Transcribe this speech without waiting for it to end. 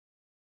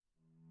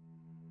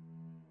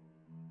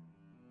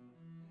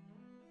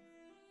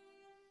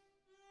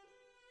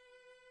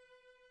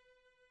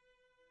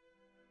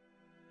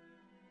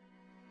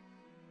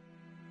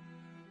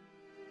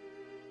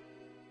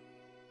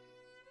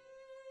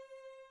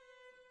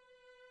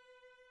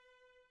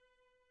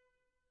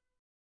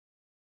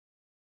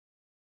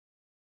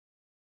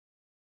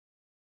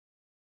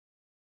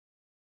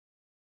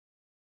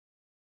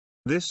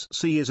This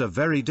sea is a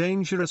very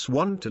dangerous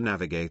one to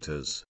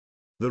navigators.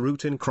 The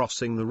route in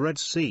crossing the Red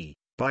Sea,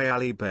 by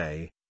Ali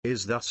Bay,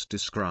 is thus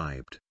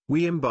described: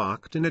 we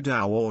embarked in a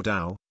dhow or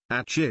dhow,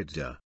 at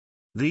Jeddah.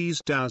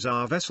 These dhows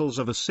are vessels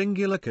of a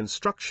singular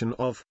construction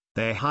of,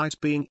 their height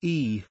being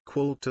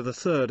equal to the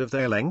third of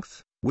their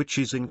length, which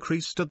is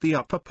increased at the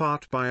upper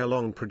part by a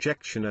long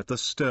projection at the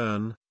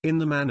stern, in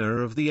the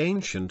manner of the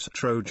ancient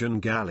Trojan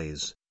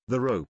galleys.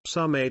 The ropes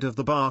are made of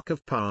the bark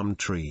of palm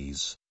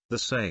trees, the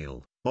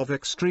sail, of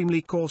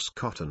extremely coarse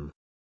cotton.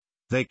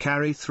 They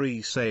carry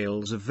 3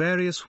 sails of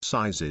various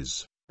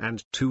sizes,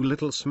 and 2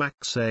 little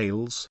smack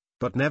sails,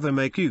 but never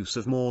make use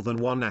of more than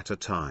one at a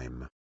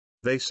time.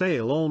 They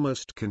sail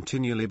almost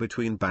continually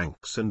between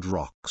banks and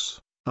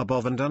rocks,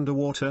 above and under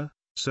water,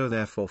 so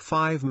therefore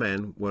 5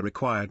 men were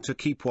required to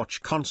keep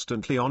watch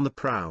constantly on the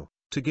prow,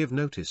 to give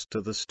notice to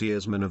the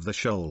steersmen of the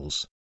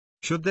shoals.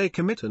 Should they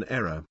commit an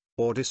error,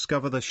 or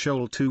discover the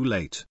shoal too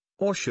late,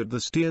 or should the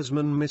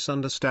steersman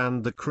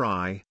misunderstand the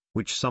cry,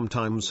 which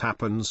sometimes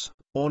happens,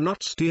 or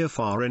not steer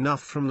far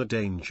enough from the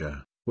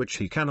danger, which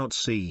he cannot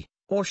see,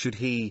 or should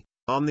he,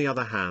 on the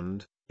other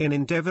hand, in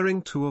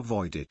endeavoring to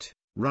avoid it,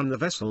 run the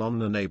vessel on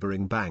the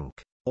neighboring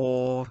bank,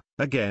 or,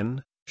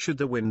 again, should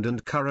the wind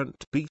and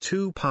current be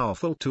too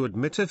powerful to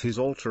admit of his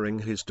altering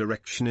his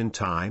direction in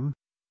time,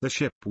 the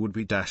ship would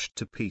be dashed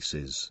to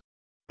pieces.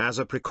 As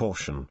a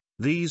precaution,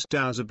 these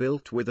dhows are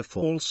built with a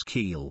false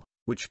keel,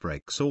 which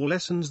breaks or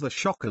lessens the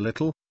shock a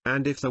little,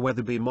 and if the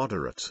weather be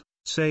moderate,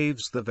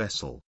 saves the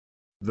vessel.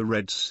 The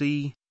Red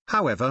Sea,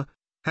 however,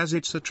 has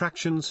its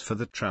attractions for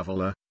the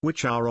traveler,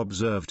 which are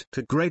observed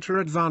to greater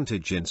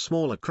advantage in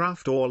smaller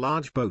craft or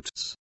large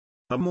boats.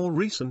 A more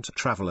recent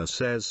traveler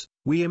says,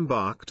 we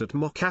embarked at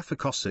Mecca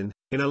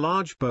in a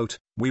large boat.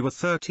 We were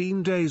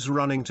 13 days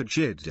running to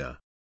Jeddah.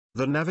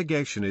 The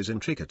navigation is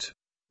intricate,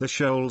 the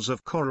shoals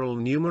of coral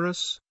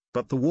numerous,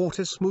 but the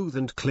water smooth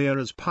and clear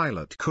as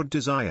pilot could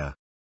desire.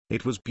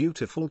 It was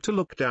beautiful to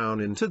look down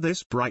into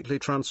this brightly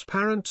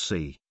transparent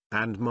sea,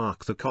 and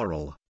mark the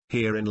coral,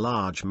 here in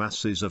large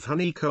masses of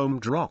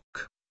honeycombed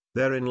rock,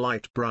 there in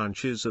light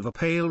branches of a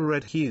pale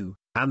red hue,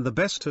 and the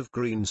best of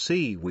green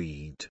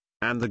seaweed,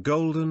 and the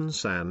golden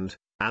sand,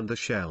 and the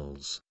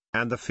shells,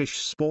 and the fish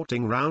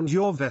sporting round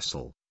your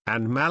vessel,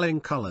 and malin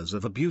colours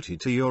of a beauty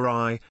to your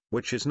eye,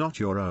 which is not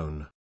your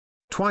own.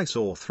 Twice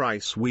or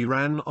thrice we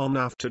ran on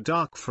after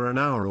dark for an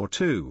hour or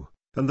 2,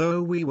 and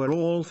though we were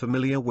all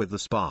familiar with the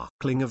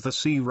sparkling of the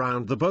sea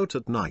round the boat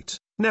at night,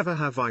 never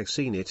have I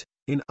seen it,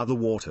 in other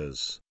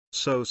waters,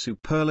 so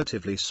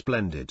superlatively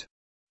splendid.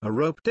 A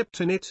rope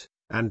dipped in it,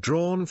 and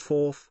drawn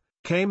forth,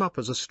 came up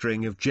as a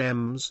string of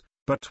gems,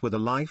 but with a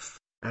life,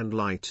 and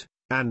light,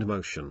 and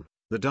motion,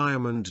 the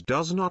diamond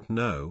does not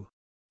know.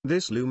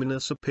 This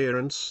luminous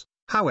appearance,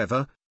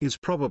 however, is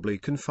probably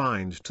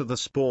confined to the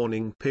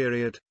spawning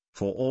period,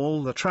 for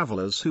all the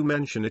travellers who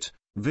mention it,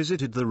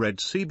 visited the Red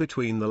Sea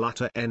between the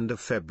latter end of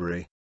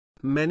February.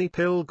 Many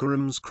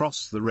pilgrims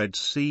cross the Red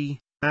Sea,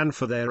 and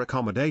for their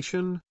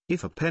accommodation,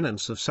 if a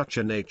penance of such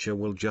a nature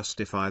will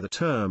justify the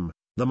term,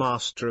 the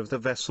master of the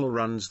vessel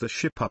runs the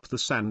ship up the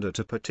sand at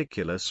a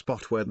particular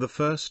spot where the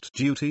first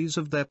duties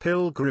of their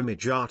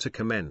pilgrimage are to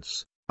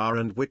commence,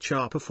 and which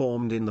are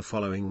performed in the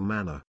following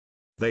manner.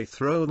 They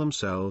throw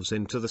themselves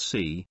into the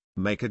sea,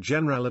 make a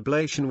general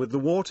oblation with the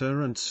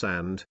water and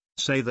sand,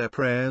 say their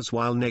prayers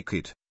while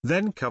naked,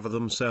 then cover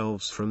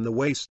themselves from the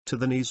waist to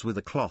the knees with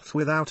a cloth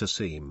without a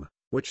seam,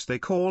 which they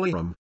call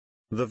ihram.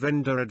 The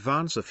vendor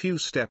advance a few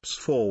steps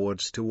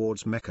forwards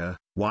towards Mecca,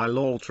 while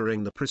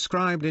altering the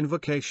prescribed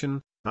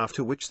invocation,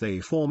 after which they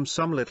form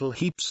some little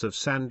heaps of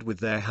sand with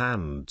their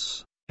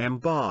hands,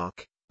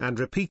 embark, and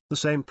repeat the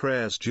same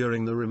prayers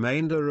during the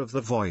remainder of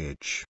the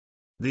voyage.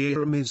 The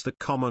ihram is the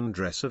common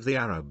dress of the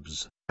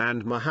Arabs,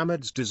 and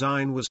Muhammad's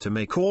design was to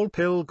make all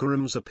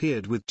pilgrims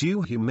appear with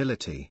due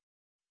humility.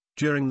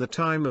 During the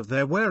time of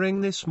their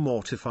wearing this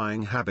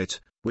mortifying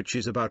habit, which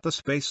is about the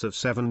space of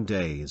 7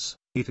 days,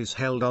 it is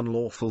held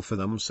unlawful for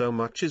them so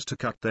much as to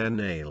cut their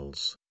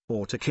nails,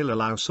 or to kill a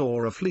louse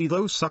or a flea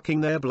though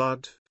sucking their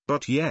blood,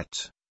 but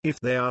yet, if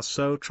they are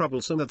so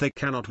troublesome that they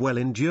cannot well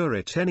endure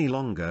it any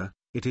longer,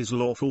 it is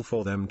lawful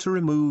for them to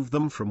remove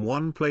them from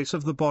one place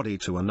of the body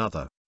to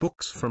another.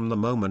 Books from the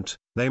moment,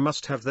 they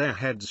must have their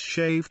heads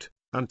shaved,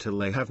 until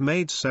they have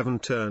made 7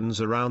 turns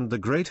around the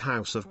great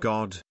house of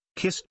God,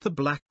 kissed the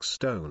black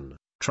stone,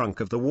 trunk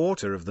of the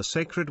water of the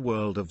sacred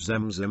world of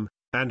Zemzem,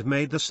 and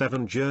made the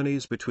 7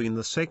 journeys between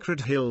the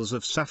sacred hills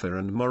of Safa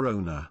and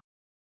Morona.